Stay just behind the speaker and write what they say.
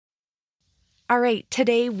All right,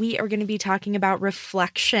 today we are going to be talking about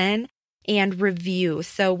reflection and review.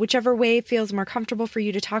 So whichever way feels more comfortable for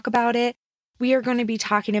you to talk about it, we are going to be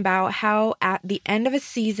talking about how at the end of a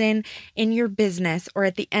season in your business or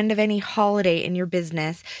at the end of any holiday in your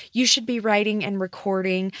business, you should be writing and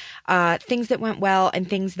recording things that went well and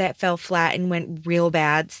things that fell flat and went real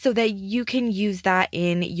bad so that you can use that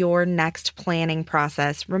in your next planning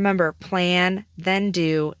process. Remember, plan, then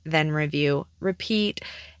do, then review, repeat,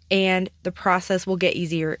 and the process will get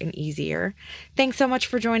easier and easier. Thanks so much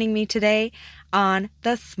for joining me today on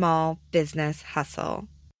The Small Business Hustle.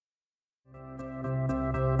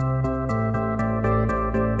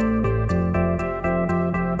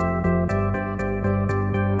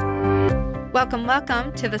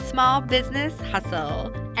 Welcome to The Small Business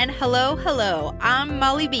Hustle. And hello, I'm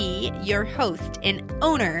Molly B, your host and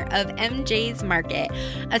owner of MJ's Market,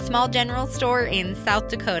 a small general store in South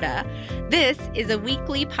Dakota. This is a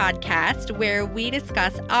weekly podcast where we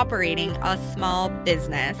discuss operating a small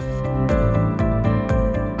business.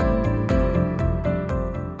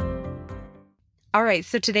 All right,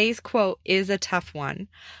 so today's quote is a tough one.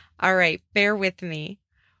 All right, bear with me.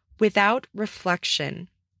 Without reflection,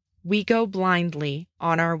 we go blindly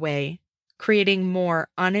on our way, creating more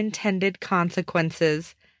unintended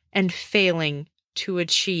consequences and failing to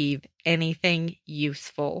achieve anything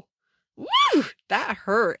useful. Woo! That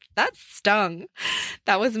hurt. That stung.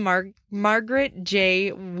 That was Margaret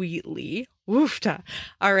J. Wheatley. Woofta.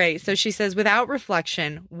 All right, so she says, without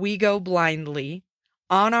reflection, we go blindly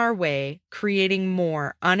on our way, creating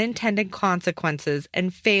more unintended consequences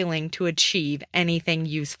and failing to achieve anything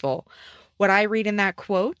useful. What I read in that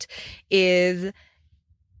quote is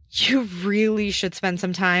you really should spend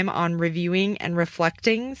some time on reviewing and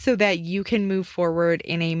reflecting so that you can move forward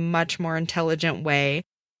in a much more intelligent way.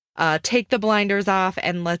 Take the blinders off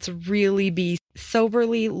and let's really be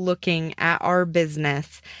soberly looking at our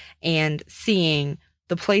business and seeing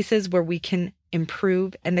the places where we can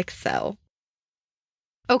improve and excel.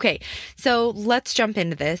 Okay, so let's jump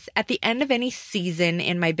into this. At the end of any season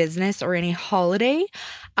in my business or any holiday,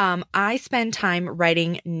 I spend time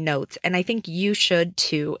writing notes, and I think you should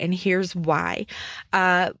too, and here's why.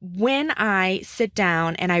 When I sit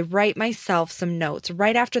down and I write myself some notes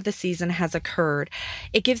right after the season has occurred,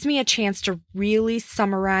 it gives me a chance to really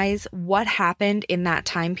summarize what happened in that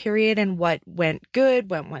time period and what went good,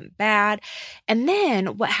 what went bad. And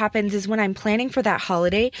then what happens is when I'm planning for that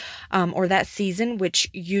holiday or that season, which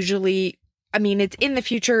usually, it's in the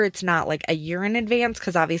future. It's not like a year in advance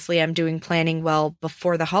because obviously I'm doing planning well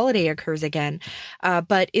before the holiday occurs again.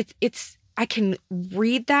 But I can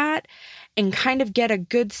read that and kind of get a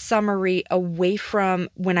good summary away from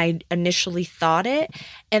when I initially thought it.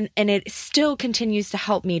 And it still continues to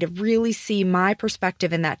help me to really see my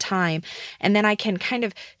perspective in that time. And then I can kind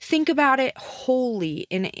of think about it wholly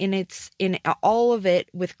in all of it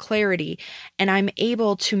with clarity. And I'm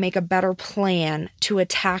able to make a better plan to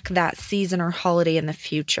attack that season or holiday in the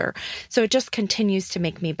future. So it just continues to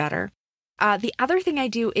make me better. The other thing I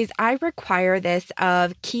do is I require this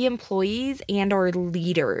of key employees and or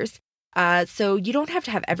leaders. So you don't have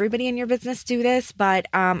to have everybody in your business do this, but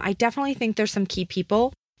I definitely think there's some key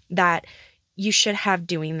people that you should have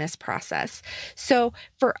doing this process. So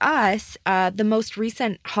for us, the most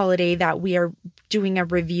recent holiday that we are doing a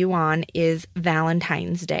review on is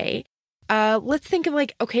Valentine's Day. Let's think of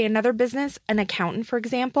another business, an accountant, for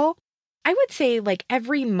example. I would say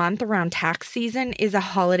every month around tax season is a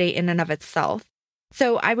holiday in and of itself.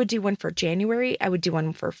 So I would do one for January. I would do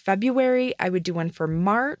one for February. I would do one for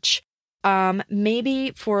March.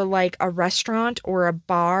 Maybe for a restaurant or a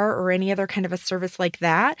bar or any other kind of a service like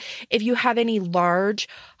that. If you have any large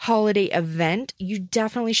holiday event, you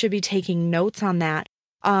definitely should be taking notes on that.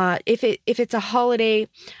 If it's a holiday,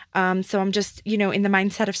 so I'm just, in the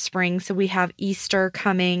mindset of spring. So we have Easter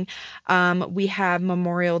coming. We have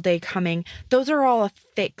Memorial Day coming. Those are all a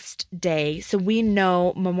fixed day. So we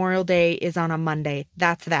know Memorial Day is on a Monday.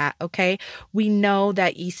 That's that. Okay. We know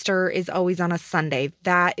that Easter is always on a Sunday.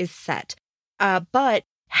 That is set. But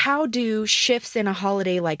how do shifts in a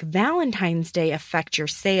holiday like Valentine's Day affect your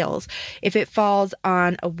sales? If it falls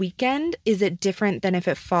on a weekend, is it different than if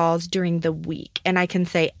it falls during the week? And I can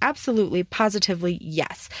say absolutely, positively,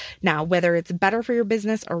 yes. Now, whether it's better for your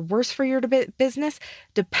business or worse for your business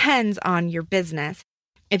depends on your business.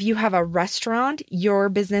 If you have a restaurant, your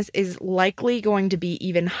business is likely going to be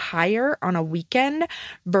even higher on a weekend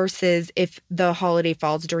versus if the holiday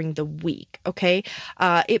falls during the week, okay?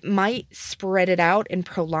 It might spread it out and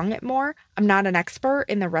prolong it more. I'm not an expert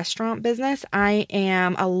in the restaurant business. I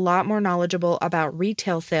am a lot more knowledgeable about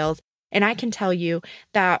retail sales, and I can tell you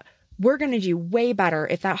that we're going to do way better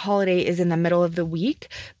if that holiday is in the middle of the week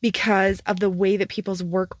because of the way that people's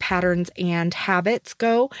work patterns and habits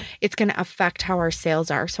go. It's going to affect how our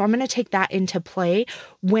sales are. So I'm going to take that into play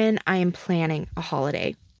when I am planning a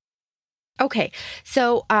holiday. Okay,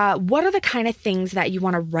 so what are the kind of things that you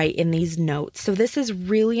want to write in these notes? So this is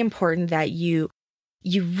really important that you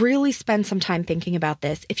really spend some time thinking about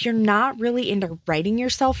this. If you're not really into writing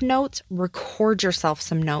yourself notes, record yourself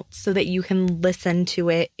some notes so that you can listen to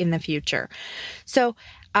it in the future. So,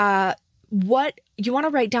 what you want to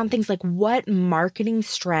write down things like what marketing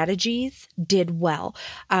strategies did well.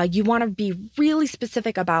 You want to be really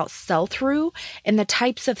specific about sell-through and the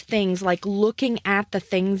types of things, like looking at the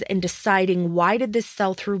things and deciding why did this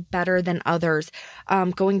sell through better than others.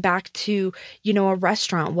 Going back to, a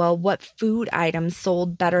restaurant, well, what food items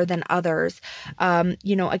sold better than others?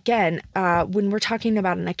 Again, when we're talking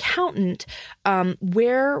about an accountant,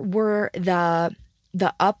 where were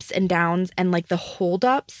the ups and downs and like the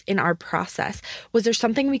holdups in our process? Was there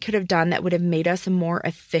something we could have done that would have made us more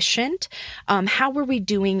efficient? How were we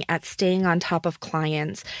doing at staying on top of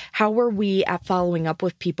clients? How were we at following up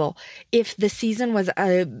with people? If the season was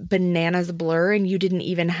a bananas blur and you didn't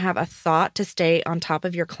even have a thought to stay on top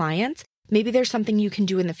of your clients, maybe there's something you can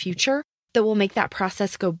do in the future that will make that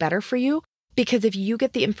process go better for you. Because if you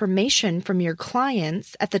get the information from your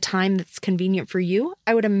clients at the time that's convenient for you,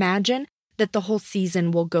 I would imagine that the whole season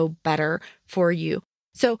will go better for you.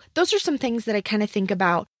 So those are some things that I kind of think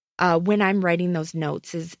about when I'm writing those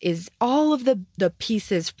notes is all of the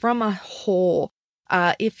pieces from a whole.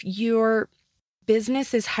 If your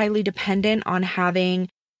business is highly dependent on having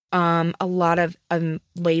a lot of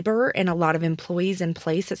labor and a lot of employees in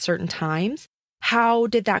place at certain times, how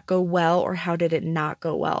did that go well or how did it not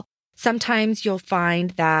go well? Sometimes you'll find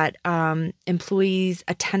that employees'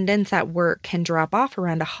 attendance at work can drop off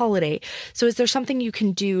around a holiday. So is there something you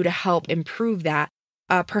can do to help improve that?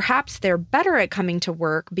 Perhaps they're better at coming to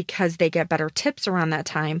work because they get better tips around that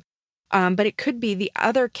time. But it could be the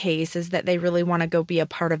other case is that they really want to go be a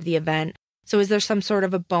part of the event. So is there some sort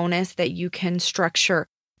of a bonus that you can structure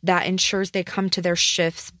that ensures they come to their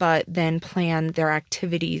shifts, but then plan their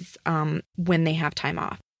activities when they have time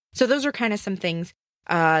off? So those are kind of some things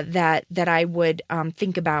that I would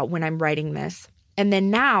think about when I'm writing this. And then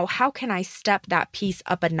now, how can I step that piece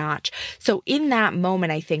up a notch? So in that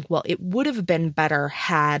moment, I think, well, it would have been better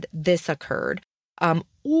had this occurred.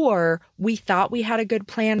 Or we thought we had a good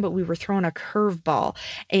plan, but we were thrown a curveball.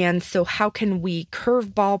 And so how can we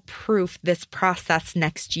curveball proof this process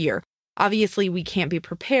next year? Obviously, we can't be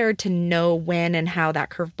prepared to know when and how that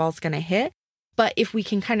curveball is going to hit. But if we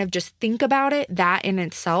can kind of just think about it, that in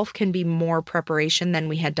itself can be more preparation than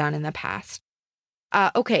we had done in the past.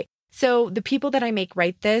 Okay, so the people that I make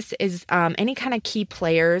write this is any kind of key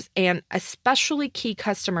players and especially key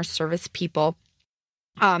customer service people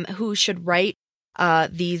who should write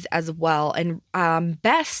these as well. And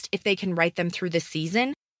best if they can write them through the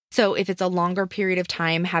season. So if it's a longer period of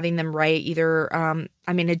time, having them write either,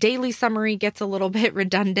 a daily summary gets a little bit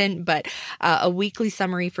redundant, but a weekly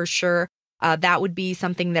summary for sure. That would be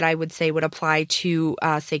something that I would say would apply to,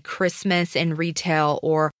 say, Christmas in retail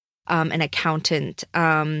or an accountant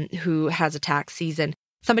who has a tax season,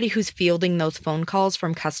 somebody who's fielding those phone calls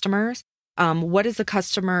from customers. What is the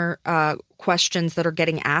customer questions that are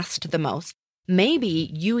getting asked the most? Maybe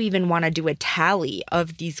you even want to do a tally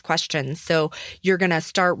of these questions. So you're going to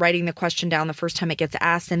start writing the question down the first time it gets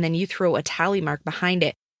asked, and then you throw a tally mark behind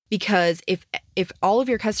it. Because if all of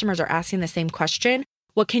your customers are asking the same question,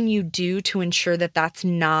 what can you do to ensure that that's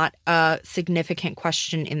not a significant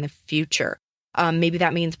question in the future? Maybe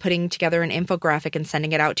that means putting together an infographic and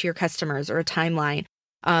sending it out to your customers or a timeline.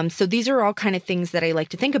 So these are all kind of things that I like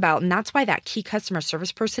to think about. And that's why that key customer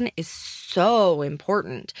service person is so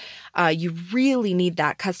important. You really need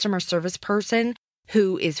that customer service person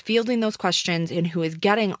who is fielding those questions and who is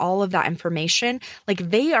getting all of that information. Like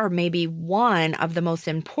they are maybe one of the most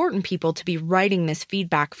important people to be writing this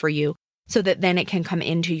feedback for you, so that then it can come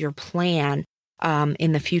into your plan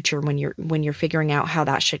in the future when you're figuring out how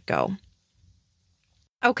that should go.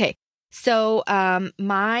 Okay, so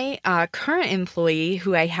my current employee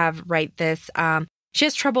who I have write this, she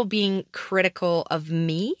has trouble being critical of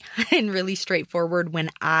me and really straightforward when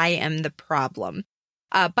I am the problem.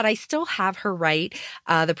 But I still have her write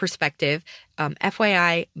the perspective.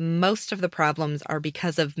 FYI, most of the problems are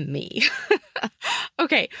because of me.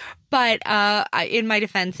 Okay, but in my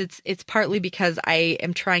defense, it's partly because I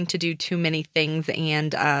am trying to do too many things,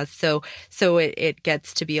 and so it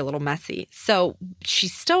gets to be a little messy. So she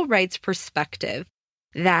still writes perspective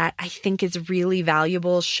that I think is really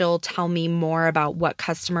valuable. She'll tell me more about what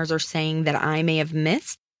customers are saying that I may have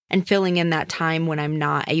missed, and filling in that time when I'm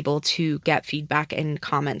not able to get feedback and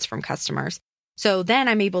comments from customers. So then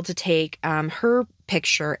I'm able to take her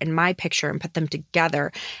picture and my picture and put them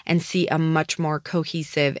together and see a much more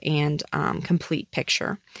cohesive and complete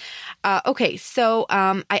picture. Okay, so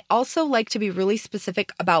I also like to be really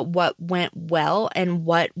specific about what went well and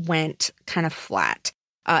what went kind of flat.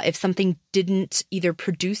 If something didn't either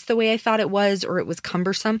produce the way I thought it was or it was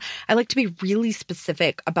cumbersome, I like to be really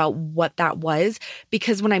specific about what that was,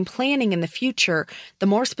 because when I'm planning in the future, the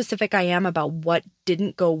more specific I am about what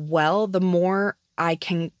didn't go well, the more I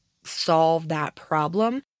can solve that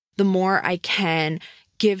problem, the more I can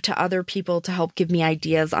give to other people to help give me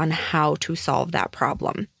ideas on how to solve that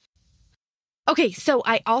problem. Okay, so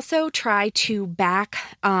I also try to back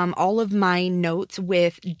all of my notes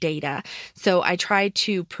with data. So I try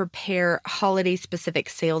to prepare holiday-specific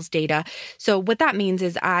sales data. So what that means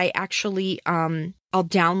is I actually, I'll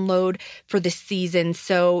download for the season.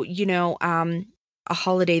 So, a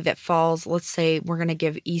holiday that falls, let's say we're going to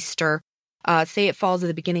give Easter, say it falls at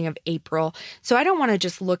the beginning of April. So I don't want to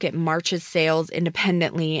just look at March's sales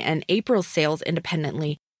independently and April's sales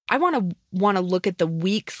independently. I want to look at the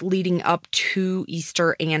weeks leading up to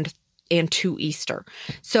Easter and to Easter.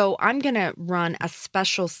 So I'm going to run a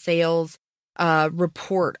special sales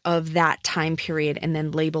report of that time period and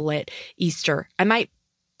then label it Easter. I might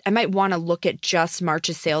want to look at just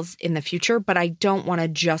March's sales in the future, but I don't want to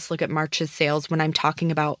just look at March's sales when I'm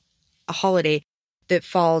talking about a holiday that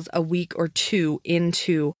falls a week or two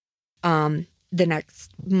into the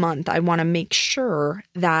next month. I want to make sure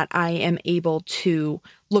that I am able to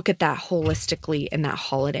look at that holistically in that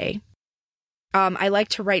holiday. I like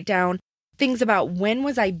to write down things about when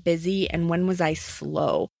was I busy and when was I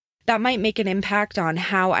slow. That might make an impact on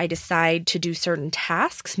how I decide to do certain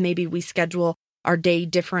tasks. Maybe we schedule our day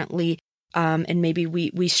differently, and maybe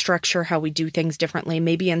we structure how we do things differently.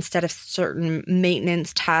 Maybe instead of certain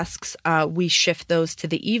maintenance tasks, we shift those to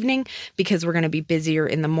the evening because we're going to be busier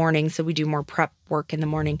in the morning. So we do more prep work in the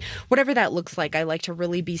morning. Whatever that looks like, I like to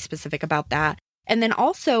really be specific about that. And then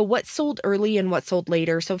also what sold early and what sold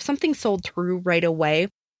later. So if something sold through right away,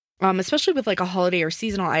 especially with like a holiday or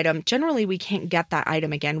seasonal item, generally we can't get that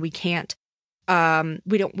item again. We can't,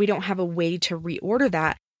 we don't have a way to reorder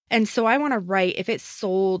that. And so I want to write, if it's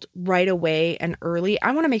sold right away and early,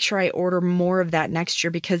 I want to make sure I order more of that next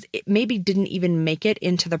year because it maybe didn't even make it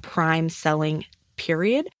into the prime selling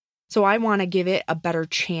period. So I want to give it a better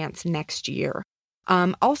chance next year.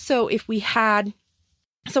 Also, if we had,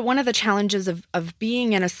 so one of the challenges of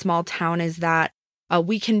being in a small town is that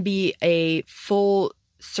we can be a full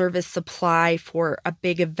service supply for a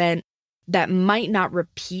big event that might not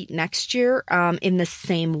repeat next year in the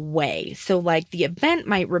same way. So like the event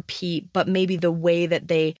might repeat, but maybe the way that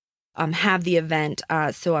they have the event.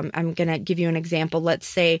 So I'm going to give you an example. Let's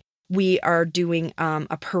say we are doing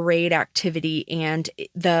a parade activity and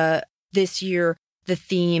this year the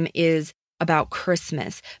theme is about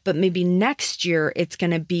Christmas, but maybe next year it's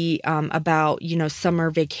going to be about,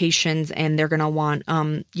 summer vacations and they're going to want,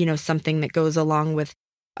 something that goes along with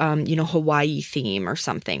Hawaii theme or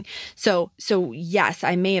something. So yes,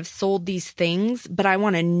 I may have sold these things, but I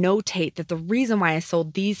want to notate that the reason why I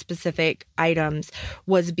sold these specific items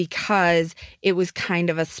was because it was kind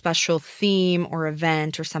of a special theme or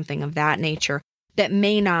event or something of that nature that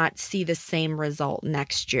may not see the same result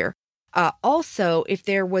next year. Also, if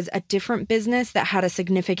there was a different business that had a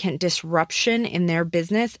significant disruption in their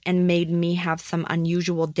business and made me have some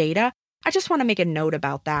unusual data, I just want to make a note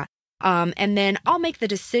about that. And then I'll make the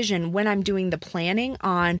decision when I'm doing the planning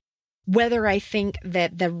on whether I think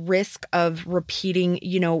that the risk of repeating,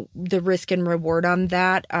 the risk and reward on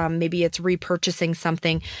that, maybe it's repurchasing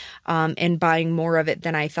something and buying more of it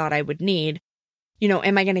than I thought I would need.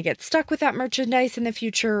 Am I going to get stuck with that merchandise in the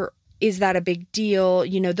future? Is that a big deal?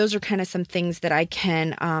 Those are kind of some things that I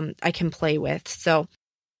can play with. So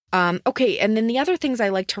okay. And then the other things I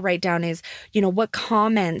like to write down is, what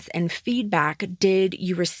comments and feedback did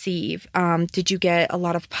you receive? Did you get a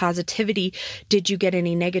lot of positivity? Did you get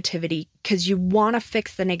any negativity? Because you want to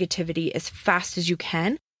fix the negativity as fast as you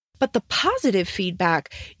can. But the positive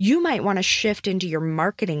feedback, you might want to shift into your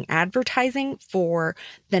marketing advertising for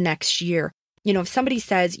the next year. If somebody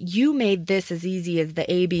says you made this as easy as the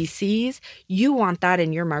ABCs, you want that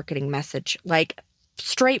in your marketing message. Like,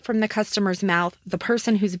 straight from the customer's mouth, the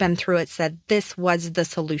person who's been through it said, this was the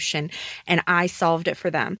solution and I solved it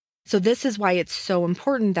for them. So this is why it's so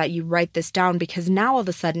important that you write this down, because now all of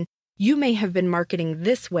a sudden you may have been marketing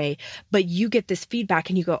this way, but you get this feedback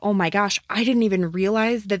and you go, oh my gosh, I didn't even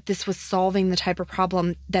realize that this was solving the type of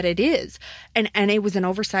problem that it is. And it was an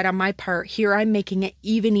oversight on my part. Here I'm making it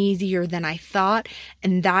even easier than I thought.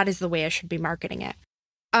 And that is the way I should be marketing it.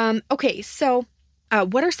 Okay, so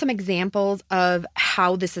what are some examples of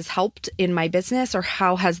how this has helped in my business, or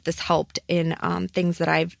how has this helped in things that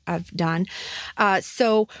I've done?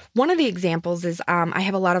 So one of the examples is I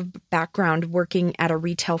have a lot of background working at a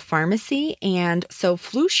retail pharmacy, and so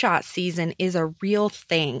flu shot season is a real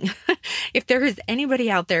thing. If there is anybody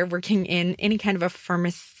out there working in any kind of a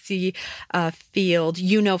pharmacy field,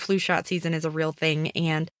 flu shot season is a real thing,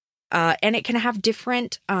 and it can have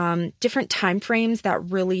different time frames that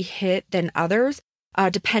really hit than others,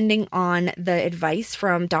 depending on the advice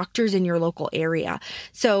from doctors in your local area.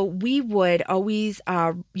 So we would always,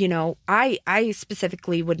 I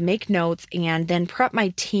specifically would make notes and then prep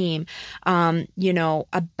my team,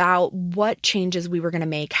 about what changes we were going to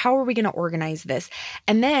make. How are we going to organize this?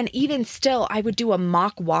 And then even still, I would do a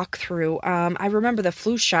mock walkthrough. I remember the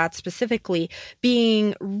flu shot specifically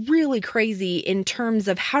being really crazy in terms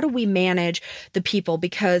of how do we manage the people,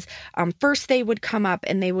 because first they would come up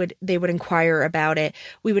and they would inquire about it.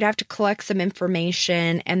 We would have to collect some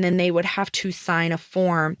information, and then they would have to sign a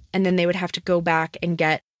form, and then they would have to go back and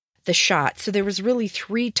get the shot. So there was really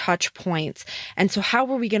 3 touch points. And so how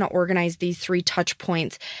were we going to organize these 3 touch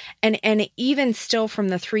points? And even still from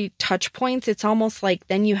the 3 touch points, it's almost like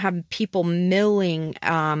then you have people milling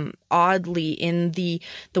oddly in the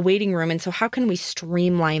waiting room. And so how can we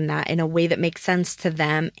streamline that in a way that makes sense to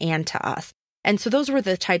them and to us? And so those were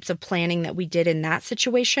the types of planning that we did in that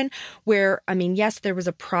situation where, yes, there was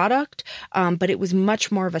a product, but it was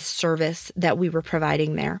much more of a service that we were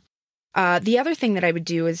providing there. The other thing that I would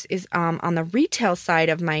do is on the retail side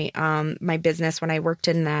of my my business, when I worked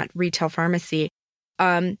in that retail pharmacy,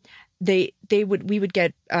 we would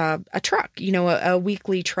get a truck, a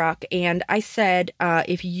weekly truck. And I said,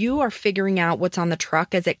 if you are figuring out what's on the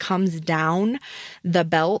truck as it comes down the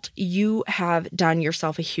belt, you have done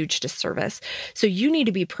yourself a huge disservice. So you need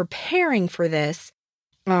to be preparing for this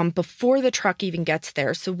before the truck even gets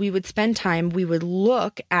there. So we would spend time, we would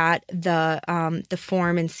look at the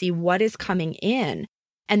form and see what is coming in.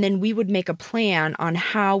 And then we would make a plan on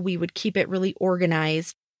how we would keep it really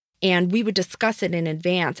organized. And we would discuss it in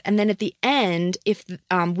advance. And then at the end, if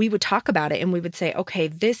we would talk about it and we would say, okay,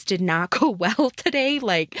 this did not go well today.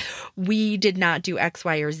 Like we did not do X,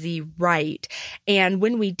 Y, or Z right. And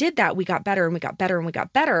when we did that, we got better and we got better and we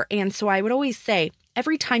got better. And so I would always say,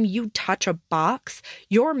 every time you touch a box,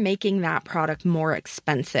 you're making that product more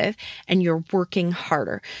expensive and you're working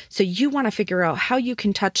harder. So you want to figure out how you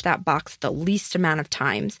can touch that box the least amount of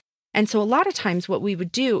times. And so a lot of times what we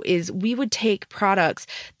would do is we would take products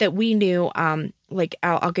that we knew, like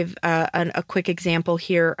I'll give a quick example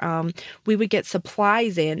here. We would get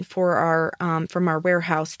supplies in for our from our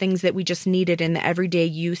warehouse, things that we just needed in the everyday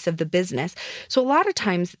use of the business. So a lot of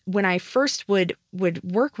times when I first would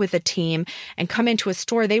work with a team and come into a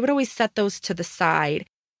store, they would always set those to the side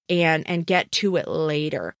and get to it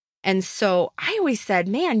later. And so I always said,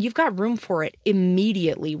 man, you've got room for it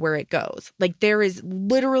immediately where it goes. Like there is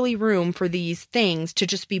literally room for these things to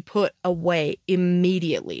just be put away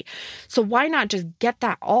immediately. So why not just get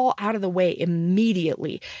that all out of the way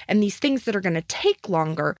immediately? And these things that are going to take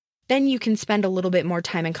longer, then you can spend a little bit more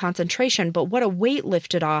time and concentration. But what a weight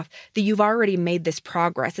lifted off that you've already made this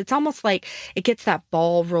progress. It's almost like it gets that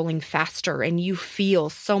ball rolling faster and you feel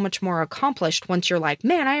so much more accomplished once you're like,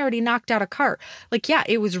 man, I already knocked out a cart. Like, yeah,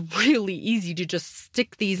 it was really easy to just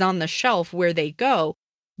stick these on the shelf where they go.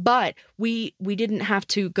 But we didn't have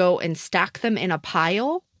to go and stack them in a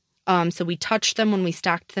pile. So we touched them when we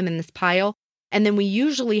stacked them in this pile. And then we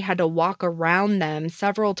usually had to walk around them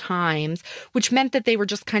several times, which meant that they were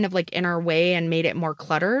just kind of like in our way and made it more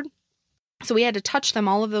cluttered. So we had to touch them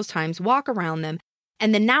all of those times, walk around them.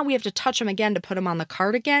 And then now we have to touch them again to put them on the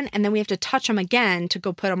cart again. And then we have to touch them again to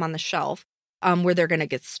go put them on the shelf where they're going to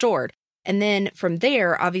get stored. And then from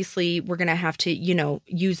there, obviously, we're going to have to,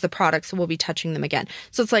 use the product. So we'll be touching them again.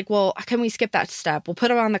 So it's like, well, can we skip that step? We'll put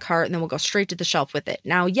them on the cart and then we'll go straight to the shelf with it.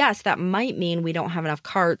 Now, yes, that might mean we don't have enough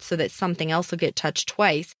carts so that something else will get touched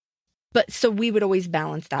twice. But so we would always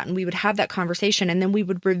balance that and we would have that conversation and then we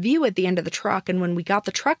would review at the end of the truck. And when we got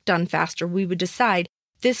the truck done faster, we would decide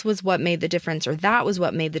this was what made the difference or that was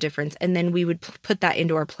what made the difference. And then we would put that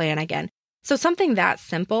into our plan again. So something that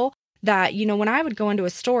simple that, when I would go into a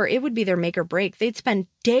store, it would be their make or break. They'd spend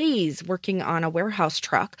days working on a warehouse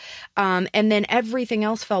truck. And then everything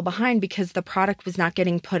else fell behind because the product was not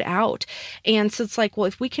getting put out. And so it's like, well,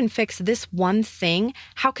 if we can fix this one thing,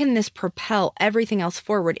 how can this propel everything else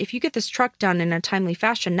forward? If you get this truck done in a timely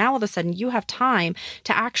fashion, now all of a sudden you have time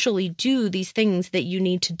to actually do these things that you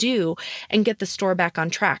need to do and get the store back on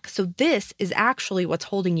track. So this is actually what's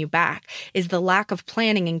holding you back, is the lack of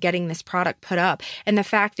planning and getting this product put up, and the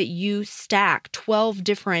fact that you stack 12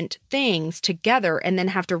 different things together and then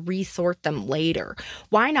have to resort them later.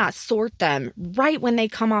 Why not sort them right when they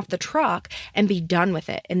come off the truck and be done with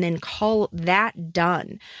it, and then call that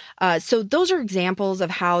done? So those are examples of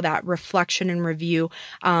how that reflection and review,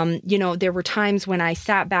 there were times when I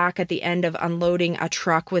sat back at the end of unloading a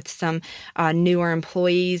truck with some newer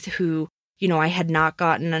employees who, I had not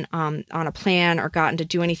gotten on a plan or gotten to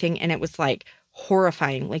do anything. And it was like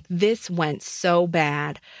horrifying. Like, this went so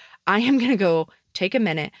bad. I am going to go take a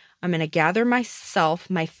minute. I'm going to gather myself,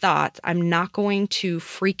 my thoughts. I'm not going to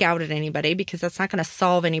freak out at anybody because that's not going to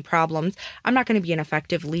solve any problems. I'm not going to be an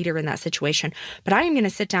effective leader in that situation, but I am going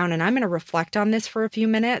to sit down and I'm going to reflect on this for a few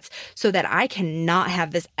minutes so that I cannot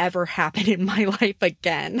have this ever happen in my life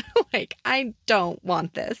again. Like, I don't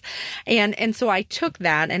want this. And so I took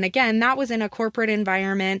that. And again, that was in a corporate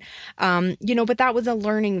environment, but that was a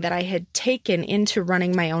learning that I had taken into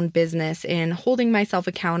running my own business, in holding myself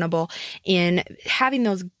accountable, in having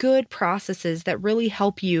those good processes that really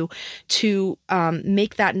help you to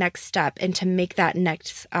make that next step and to make that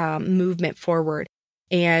next movement forward.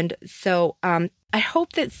 And so I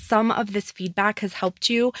hope that some of this feedback has helped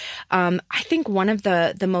you. I think one of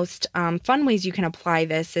the most fun ways you can apply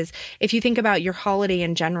this is if you think about your holiday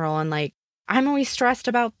in general and like, I'm always stressed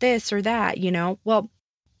about this or that, well,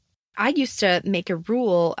 I used to make a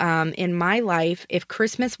rule in my life: if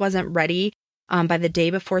Christmas wasn't ready by the day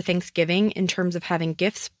before Thanksgiving, in terms of having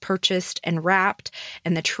gifts purchased and wrapped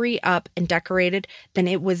and the tree up and decorated, then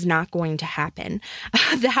it was not going to happen.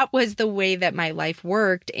 That was the way that my life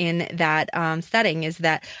worked in that setting, is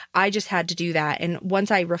that I just had to do that. And once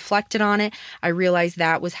I reflected on it, I realized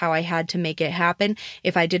that was how I had to make it happen.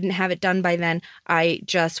 If I didn't have it done by then, I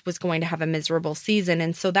just was going to have a miserable season.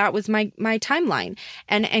 And so that was my timeline.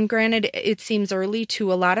 And granted, it seems early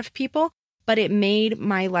to a lot of people, but it made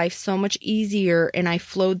my life so much easier, and I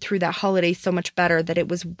flowed through that holiday so much better that it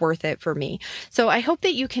was worth it for me. So I hope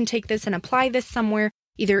that you can take this and apply this somewhere,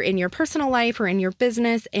 either in your personal life or in your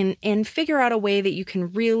business, and figure out a way that you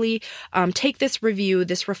can really take this review,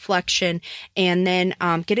 this reflection, and then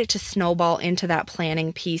get it to snowball into that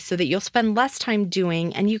planning piece so that you'll spend less time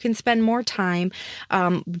doing and you can spend more time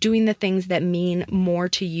doing the things that mean more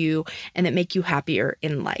to you and that make you happier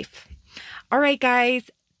in life. All right, guys.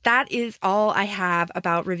 That is all I have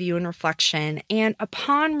about review and reflection. And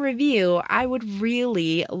upon review, I would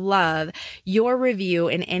really love your review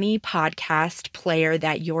in any podcast player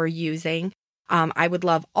that you're using. I would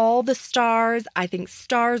love all the stars. I think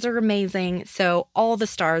stars are amazing. So all the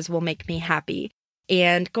stars will make me happy.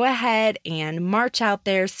 And go ahead and march out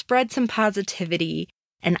there, spread some positivity,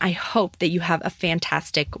 and I hope that you have a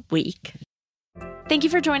fantastic week. Thank you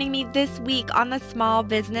for joining me this week on the Small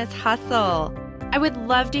Business Hustle. I would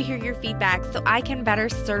love to hear your feedback so I can better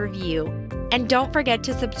serve you. And don't forget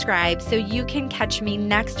to subscribe so you can catch me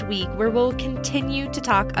next week, where we'll continue to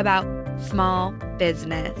talk about small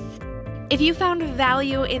business. If you found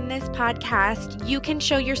value in this podcast, you can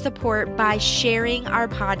show your support by sharing our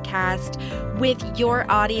podcast with your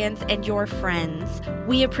audience and your friends.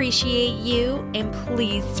 We appreciate you, and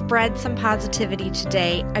please spread some positivity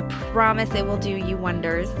today. I promise it will do you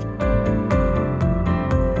wonders.